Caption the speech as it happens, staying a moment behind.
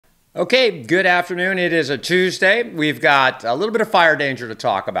Okay, good afternoon. It is a Tuesday. We've got a little bit of fire danger to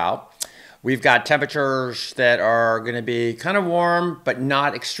talk about. We've got temperatures that are going to be kind of warm, but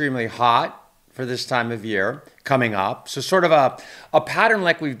not extremely hot for this time of year coming up. So sort of a pattern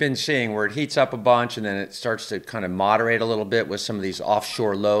like we've been seeing where it heats up a bunch and then it starts to kind of moderate a little bit with some of these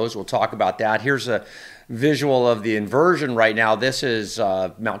offshore lows. We'll talk about that. Here's a visual of the inversion right now. This is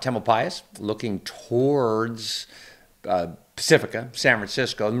Mount Tamalpais looking towards Pacifica, San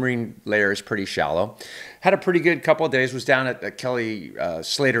Francisco. The marine layer is pretty shallow. Had a pretty good couple of days. Was down at Kelly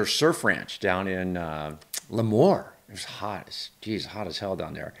Slater's Surf Ranch down in Lemoore. It was hot. Geez, hot as hell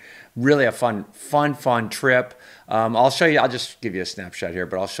down there. Really a fun trip. I'll show you. I'll just give you a snapshot here,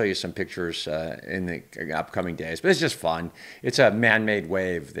 but I'll show you some pictures in the upcoming days. But it's just fun. It's a man-made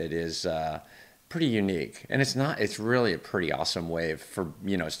wave that is pretty unique, and it's really a pretty awesome wave. For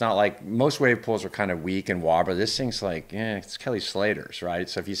it's not like most wave pools are kind of weak and wobbly. This thing's like, it's Kelly Slater's, right?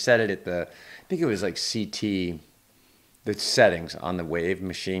 So if you set it at I think it was like CT, the settings on the wave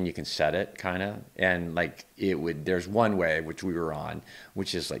machine, you can set it kind of, and like there's one wave which we were on,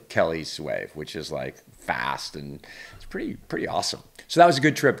 which is like Kelly's wave, which is like fast, and it's pretty awesome. So that was a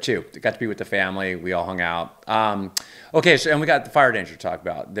good trip too. I got to be with the family. We all hung out. Okay, so and we got the fire danger to talk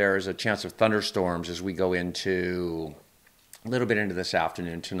about. There's a chance of thunderstorms as we go into a little bit into this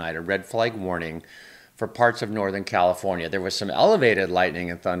afternoon tonight. A red flag warning for parts of Northern California. There was some elevated lightning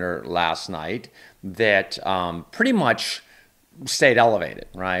and thunder last night that pretty much stayed elevated,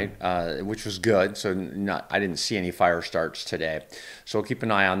 right? Which was good. So I didn't see any fire starts today. So we'll keep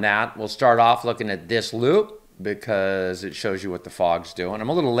an eye on that. We'll start off looking at this loop because it shows you what the fog's doing. I'm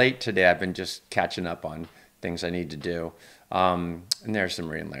a little late today. I've been just catching up on things I need to do. And there's the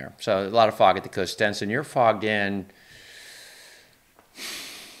marine layer. So a lot of fog at the coast. Stenson, you're fogged in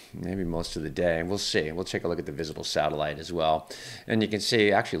maybe most of the day. We'll see. We'll take a look at the visible satellite as well. And you can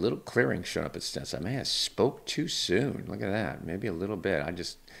see actually a little clearing showing up at Stenson. I may have spoke too soon. Look at that. Maybe a little bit. I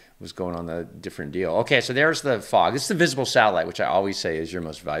just was going on the different deal. Okay, so there's the fog. This is the visible satellite, which I always say is your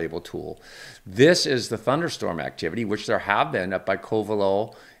most valuable tool. This is the thunderstorm activity, which there have been up by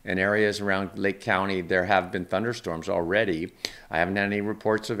Covelo and areas around Lake County. There have been thunderstorms already. I haven't had any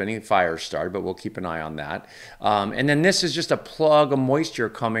reports of any fires started, but we'll keep an eye on that. And then this is just a plug of moisture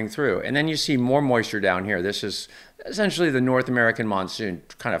coming through. And then you see more moisture down here. This is essentially the North American monsoon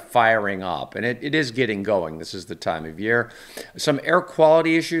kind of firing up, and it is getting going. This is the time of year. Some air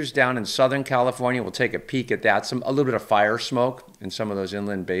quality issues down in Southern California. We'll take a peek at that. A little bit of fire smoke in some of those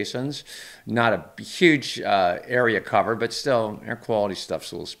inland basins. Not a huge area covered, but still air quality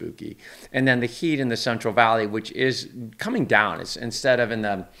stuff's a little spooky. And then the heat in the Central Valley, which is coming down. It's instead of in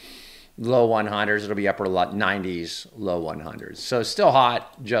the low 100s, it'll be upper 90s, low 100s. So still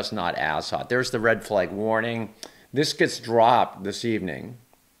hot, just not as hot. There's the red flag warning. This gets dropped this evening,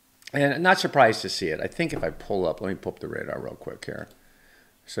 and I'm not surprised to see it. I think if I pull up, let me pull up the radar real quick here.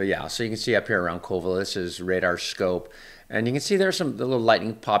 So yeah, so you can see up here around Colville, this is RadarScope, and you can see there's some little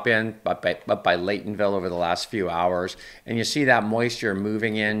lightning pop in up by Laytonville over the last few hours, and you see that moisture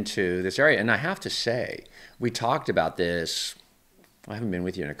moving into this area. And I have to say, we talked about this. I haven't been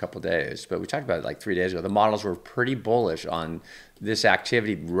with you in a couple of days, but we talked about it like 3 days ago. The models were pretty bullish on this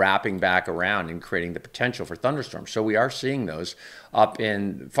activity wrapping back around and creating the potential for thunderstorms. So we are seeing those up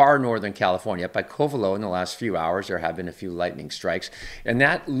in far northern California. Up by Covelo in the last few hours, there have been a few lightning strikes. And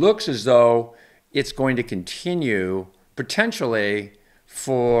that looks as though it's going to continue potentially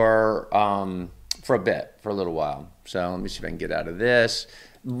for a bit, for a little while. So let me see if I can get out of this.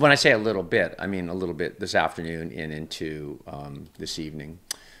 When I say a little bit, I mean a little bit this afternoon and into this evening.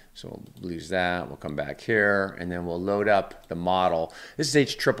 So we'll lose that. We'll come back here, and then we'll load up the model. This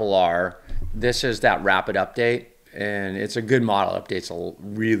is HRRR. This is that rapid update, and it's a good model. It updates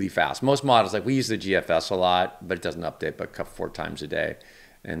really fast. Most models, like we use the GFS a lot, but it doesn't update but 4 times a day.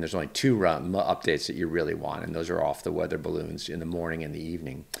 And there's only 2 updates that you really want, and those are off the weather balloons in the morning and the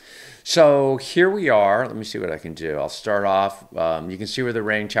evening. So here we are. Let me see what I can do. I'll start off. You can see where the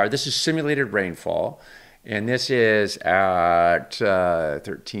rain tower. This is simulated rainfall, and this is at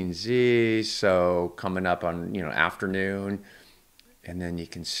 13Z. So coming up on afternoon, and then you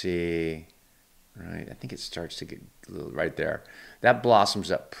can see. Right, I think it starts to get a little right there. That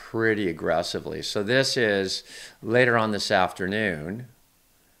blossoms up pretty aggressively. So this is later on this afternoon.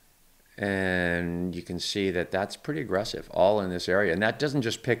 And you can see that that's pretty aggressive, all in this area. And that doesn't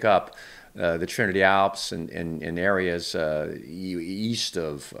just pick up the Trinity Alps and areas east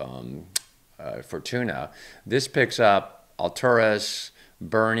of Fortuna. This picks up Alturas,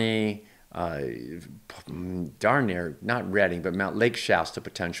 Bernie, darn near, not Redding, but Lake Shasta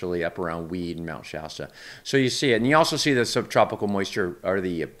potentially, up around Weed and Mount Shasta. So you see it. And you also see the subtropical moisture, or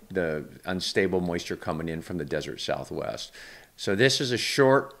the unstable moisture coming in from the desert southwest. So this is a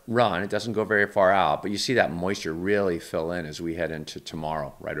short run. It doesn't go very far out, but you see that moisture really fill in as we head into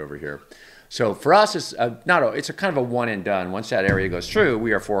tomorrow, right over here. So for us, it's it's a kind of a one and done. Once that area goes through,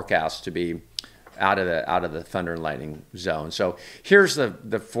 we are forecast to be out of the thunder and lightning zone. So here's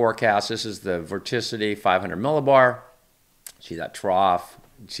the forecast. This is the vorticity, 500 millibar. See that trough?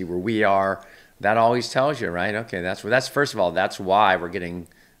 See where we are? That always tells you, right? Okay, that's first of all, that's why we're getting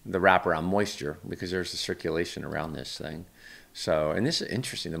the wraparound moisture, because there's the circulation around this thing. So, and this is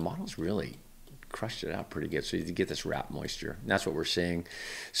interesting. The model's really crushed it out pretty good. So you get this wrap moisture. And that's what we're seeing.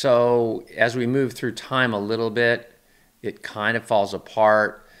 So as we move through time a little bit, it kind of falls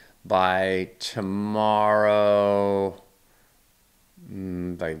apart. By tomorrow,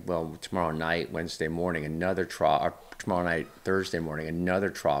 tomorrow night, Wednesday morning, another trough, or tomorrow night, Thursday morning,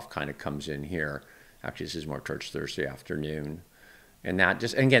 another trough kind of comes in here. Actually, this is more towards Thursday afternoon. And that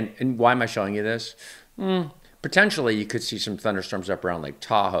just, and again, and why am I showing you this? Potentially, you could see some thunderstorms up around Lake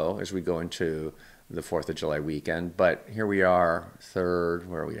Tahoe as we go into the 4th of July weekend. But here we are, 3rd,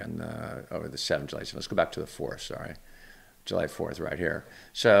 where are we on the 7th of July? So let's go back to the 4th, sorry. July 4th right here.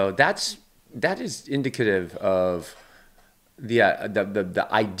 So that is indicative of the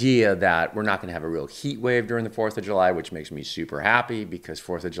idea that we're not going to have a real heat wave during the 4th of July, which makes me super happy, because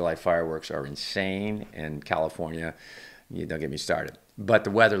 4th of July fireworks are insane in California. You don't get me started. But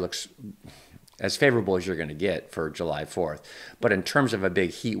the weather looks as favorable as you're going to get for July 4th. But in terms of a big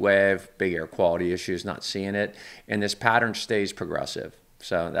heat wave, big air quality issues, not seeing it. And this pattern stays progressive.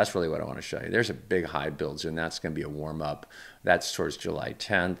 So that's really what I want to show you. There's a big high builds, and that's going to be a warm up. That's towards July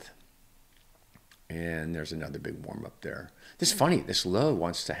 10th. And there's another big warm up there. This is funny. This low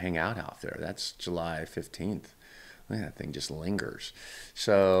wants to hang out there. That's July 15th. Look at that thing, just lingers.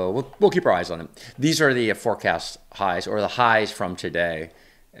 So we'll keep our eyes on it. These are the forecast highs, or the highs from today.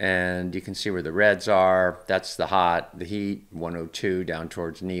 And you can see where the reds are. That's the heat, 102 down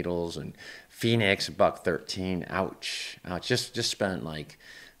towards Needles, and Phoenix, $113. Ouch. Ouch. Just spent like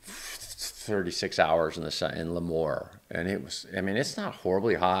 36 hours in the sun in Lemoore. And it was, I mean, it's not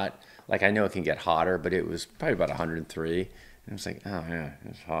horribly hot. Like, I know it can get hotter, but it was probably about 103. And it was like, oh yeah,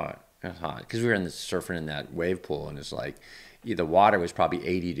 it's hot. It's hot. Because we were surfing in that wave pool, and it's like, the water was probably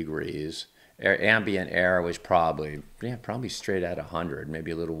 80 degrees. Ambient air was probably straight at 100, maybe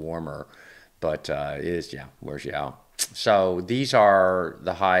a little warmer. But it is, wears you out. So these are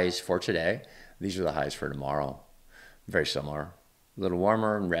the highs for today. These are the highs for tomorrow. Very similar. A little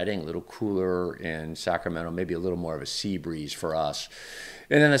warmer in Redding, a little cooler in Sacramento, maybe a little more of a sea breeze for us.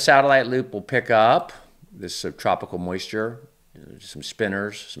 And then the satellite loop will pick up this subtropical moisture, some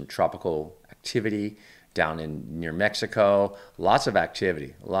spinners, some tropical activity down near Mexico. Lots of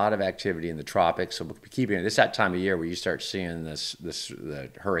activity, a lot of activity in the tropics. So we'll be keeping it. This is that time of year where you start seeing the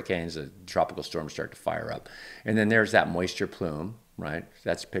hurricanes, the tropical storms start to fire up. And then there's that moisture plume, right?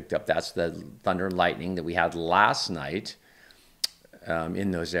 That's picked up. That's the thunder and lightning that we had last night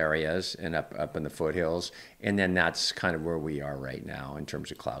in those areas and up in the foothills. And then that's kind of where we are right now in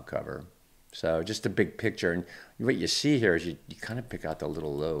terms of cloud cover. So just a big picture. And what you see here is you kind of pick out the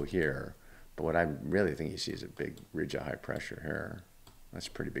little low here. But what I really think you see is a big ridge of high pressure here. That's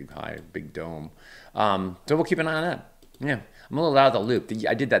a pretty big high, big dome. So we'll keep an eye on that. Yeah, I'm a little out of the loop.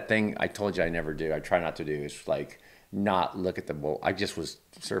 I did that thing I told you I never do. I try not to do. It's like not look at the bowl. I just was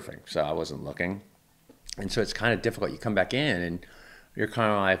surfing, so I wasn't looking. And so it's kind of difficult. You come back in and you're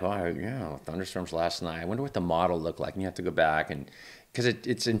kind of like, oh, yeah, thunderstorms last night. I wonder what the model looked like. And you have to go back, and because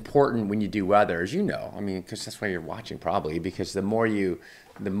it's important when you do weather, as you know. I mean, because that's why you're watching probably, because the more you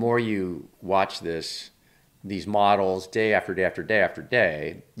watch these models day after day after day after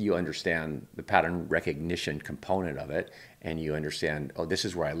day, you understand the pattern recognition component of it, and you understand, oh, this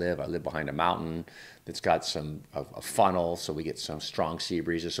is where I live. I live behind a mountain that's got a funnel, so we get some strong sea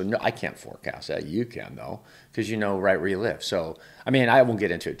breezes. So no, I can't forecast that. You can though, because you know right where you live. So I mean, I won't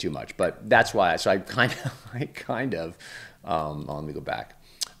get into it too much, but that's why. So I kind of let me go back.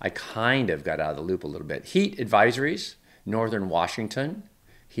 I kind of got out of the loop a little bit. Heat advisories, northern Washington.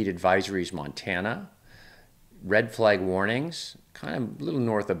 Heat advisories, Montana. Red flag warnings, kind of a little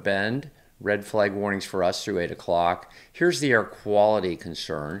north of Bend. Red flag warnings for us through 8 o'clock. Here's the air quality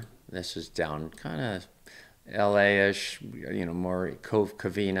concern. This is down kind of LA-ish, more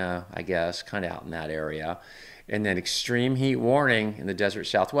Covina, I guess, kind of out in that area. And then extreme heat warning in the desert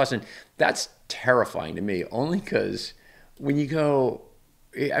Southwest. And that's terrifying to me, only because when you go,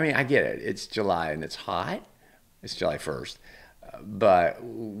 I mean, I get it. It's July and it's hot. It's July 1st. But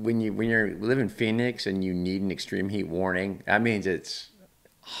when you live in Phoenix and you need an extreme heat warning, that means it's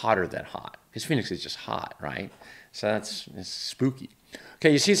hotter than hot, because Phoenix is just hot, right? So it's spooky.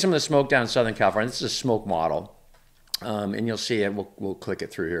 Okay, you see some of the smoke down in Southern California. This is a smoke model. And you'll see it, we'll click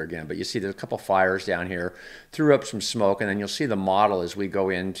it through here again, but you see there's a couple fires down here, threw up some smoke, and then you'll see the model as we go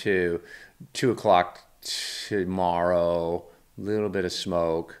into 2 o'clock tomorrow, a little bit of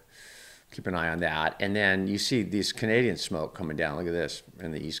smoke, keep an eye on that. And then you see these Canadian smoke coming down, look at this,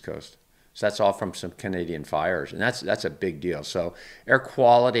 in the East Coast. So that's all from some Canadian fires, and that's a big deal. So air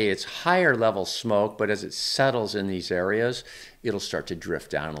quality, it's higher level smoke, but as it settles in these areas, it'll start to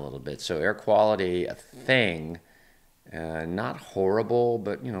drift down a little bit. So air quality, a thing, not horrible,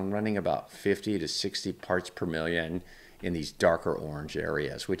 but running about 50 to 60 parts per million in these darker orange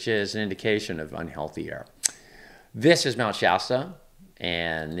areas, which is an indication of unhealthy air. This is Mount Shasta,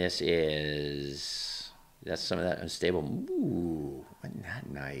 and that's some of that unstable. Ooh, wasn't that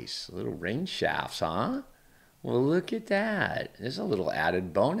nice? Little rain shafts, huh? Well, look at that. There's a little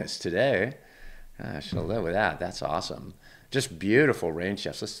added bonus today. Gosh, I'll live with that. That's awesome. Just beautiful rain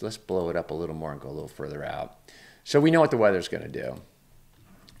shafts. Let's blow it up a little more and go a little further out. So we know what the weather's going to do.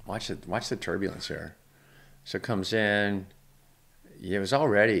 Watch the turbulence here. So it comes in. Yeah, it was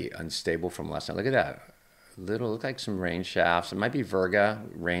already unstable from last night. Look at that. Look like some rain shafts. It might be Virga,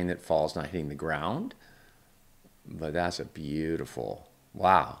 rain that falls not hitting the ground. But that's a beautiful,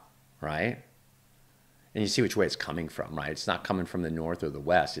 wow, right? And you see which way it's coming from, right? It's not coming from the north or the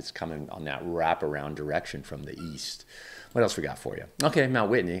west. It's coming on that wraparound direction from the east. What else we got for you? Okay, Mount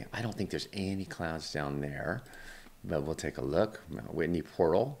Whitney. I don't think there's any clouds down there, but we'll take a look. Mount Whitney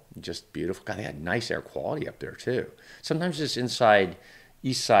Portal, just beautiful. God, they had nice air quality up there too. Sometimes this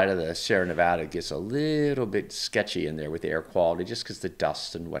east side of the Sierra Nevada gets a little bit sketchy in there with the air quality, just because the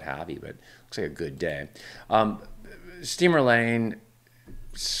dust and what have you, but looks like a good day. Steamer Lane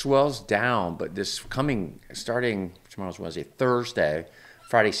swells down, but starting tomorrow's Wednesday, Thursday,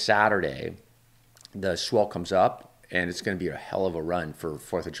 Friday, Saturday, the swell comes up, and it's going to be a hell of a run for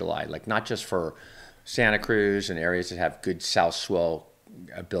 4th of July. Like, not just for Santa Cruz and areas that have good south swell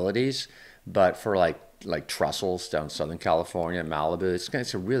abilities, but for like Trestles down Southern California, Malibu.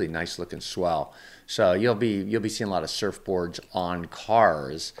 It's a really nice looking swell. So you'll be seeing a lot of surfboards on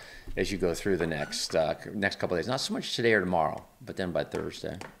cars as you go through the next couple of days. Not so much today or tomorrow, but then by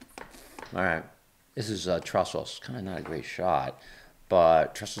Thursday. All right, this is Trestles. Kind of not a great shot,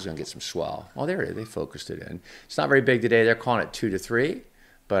 but Trestles gonna get some swell. Oh, there it is. They focused it in. It's not very big today. They're calling it 2 to 3,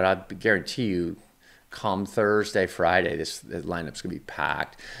 but I guarantee you, come Thursday, Friday, this lineup's gonna be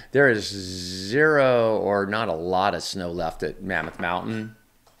packed. There is zero or not a lot of snow left at Mammoth Mountain.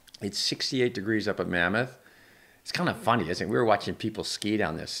 It's 68 degrees up at Mammoth. It's kind of funny, isn't it? We were watching people ski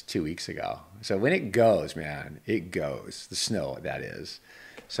down this 2 weeks ago. So when it goes, man, it goes. The snow, that is.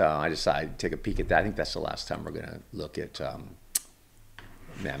 So I decided to take a peek at that. I think that's the last time we're gonna look at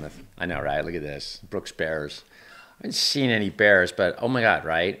Mammoth. I know, right? Look at this, Brooks Bears. I haven't seen any bears, but oh my God,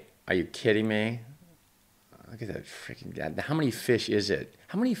 right? Are you kidding me? Look at that freaking God. How many fish is it?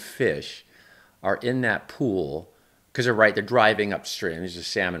 How many fish are in that pool? Because they're driving upstream. There's a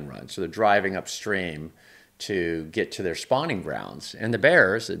salmon run. So they're driving upstream to get to their spawning grounds. And the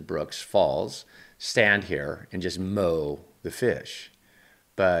bears at Brooks Falls stand here and just mow the fish.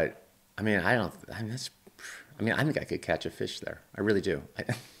 But I mean, I think I could catch a fish there. I really do.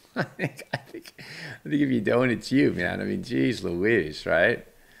 I think if you don't, it's you, man. I mean, geez Louise, right?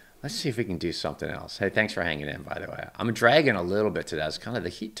 Let's see if we can do something else. Hey, thanks for hanging in, by the way. I'm dragging a little bit today. It's kind of the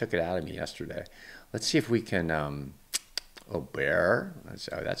heat took it out of me yesterday. Let's see if we can, bear.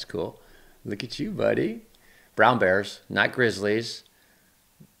 That's cool. Look at you, buddy. Brown bears, not grizzlies.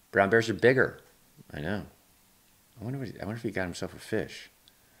 Brown bears are bigger. I know. I wonder if he got himself a fish.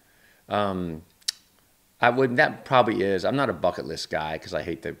 That probably is. I'm not a bucket list guy because I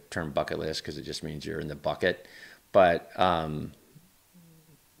hate the term bucket list because it just means you're in the bucket. But, and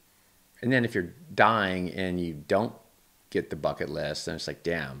then if you're dying and you don't get the bucket list, then it's like,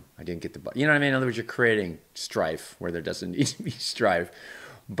 damn, I didn't get the bucket. You know what I mean? In other words, you're creating strife where there doesn't need to be strife.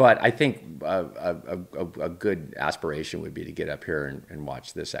 But I think a good aspiration would be to get up here and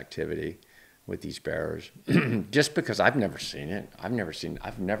watch this activity with these bears. Just because I've never seen it. I've seen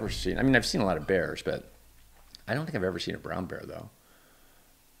a lot of bears, but I don't think I've ever seen a brown bear, though.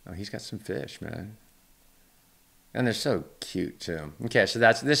 Oh, he's got some fish, man. And they're so cute, too. Okay, so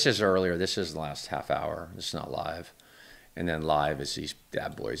this is earlier. This is the last half hour. This is not live. And then live is these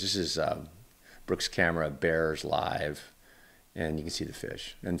bad boys. This is Brooks' camera, bears live. And you can see the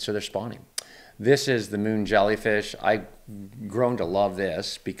fish. And so they're spawning. This is the moon jellyfish. I've grown to love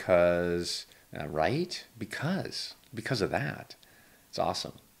this because, right? Because of that. It's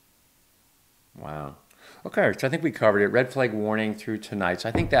awesome. Wow. Okay, so I think we covered it. Red flag warning through tonight. So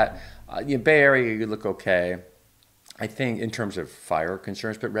I think that Bay Area, you look okay. I think in terms of fire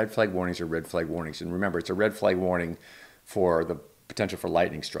concerns, but red flag warnings are red flag warnings. And remember, it's a red flag warning for the potential for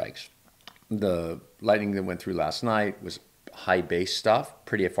lightning strikes. The lightning that went through last night was high base stuff,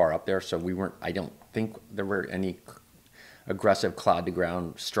 pretty far up there. So I don't think there were any aggressive cloud to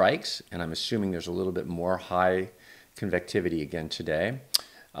ground strikes. And I'm assuming there's a little bit more high convectivity again today.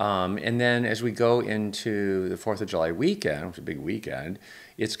 And then as we go into the 4th of July weekend, which is a big weekend,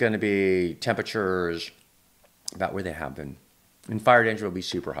 it's going to be temperatures about where they have been. And fire danger will be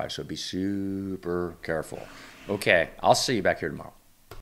super high, so be super careful. Okay, I'll see you back here tomorrow.